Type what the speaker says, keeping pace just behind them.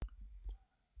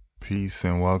Peace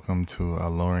and welcome to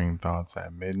Alluring Thoughts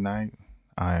at Midnight.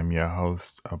 I am your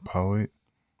host, a poet,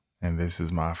 and this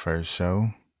is my first show.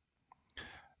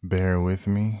 Bear with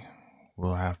me.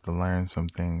 We'll have to learn some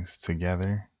things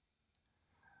together.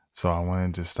 So I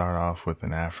wanted to start off with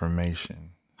an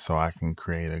affirmation so I can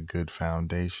create a good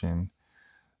foundation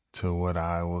to what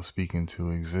I will speak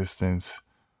into existence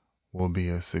will be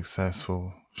a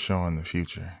successful show in the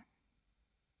future.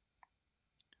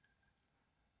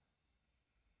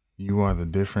 You are the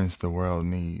difference the world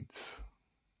needs.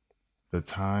 The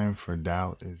time for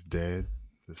doubt is dead.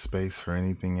 The space for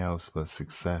anything else but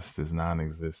success is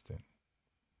non-existent.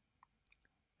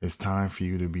 It's time for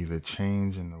you to be the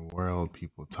change in the world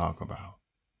people talk about.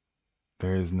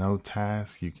 There is no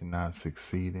task you cannot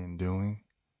succeed in doing.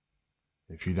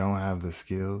 If you don't have the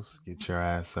skills, get your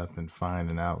ass up and find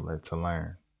an outlet to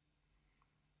learn.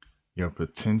 Your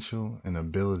potential and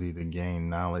ability to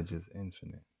gain knowledge is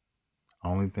infinite.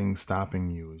 Only thing stopping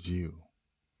you is you.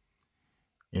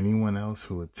 Anyone else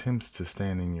who attempts to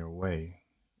stand in your way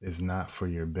is not for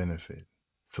your benefit,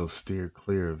 so steer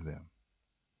clear of them.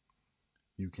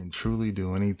 You can truly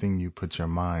do anything you put your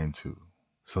mind to,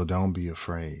 so don't be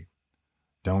afraid.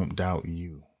 Don't doubt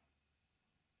you.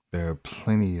 There are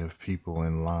plenty of people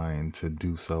in line to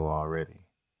do so already,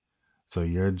 so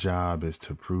your job is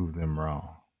to prove them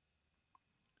wrong.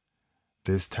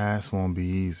 This task won't be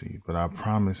easy, but I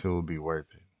promise it will be worth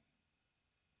it.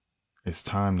 It's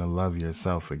time to love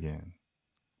yourself again.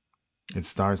 It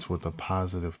starts with a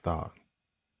positive thought.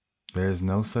 There is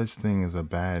no such thing as a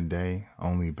bad day,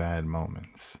 only bad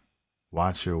moments.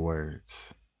 Watch your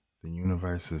words. The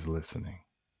universe is listening.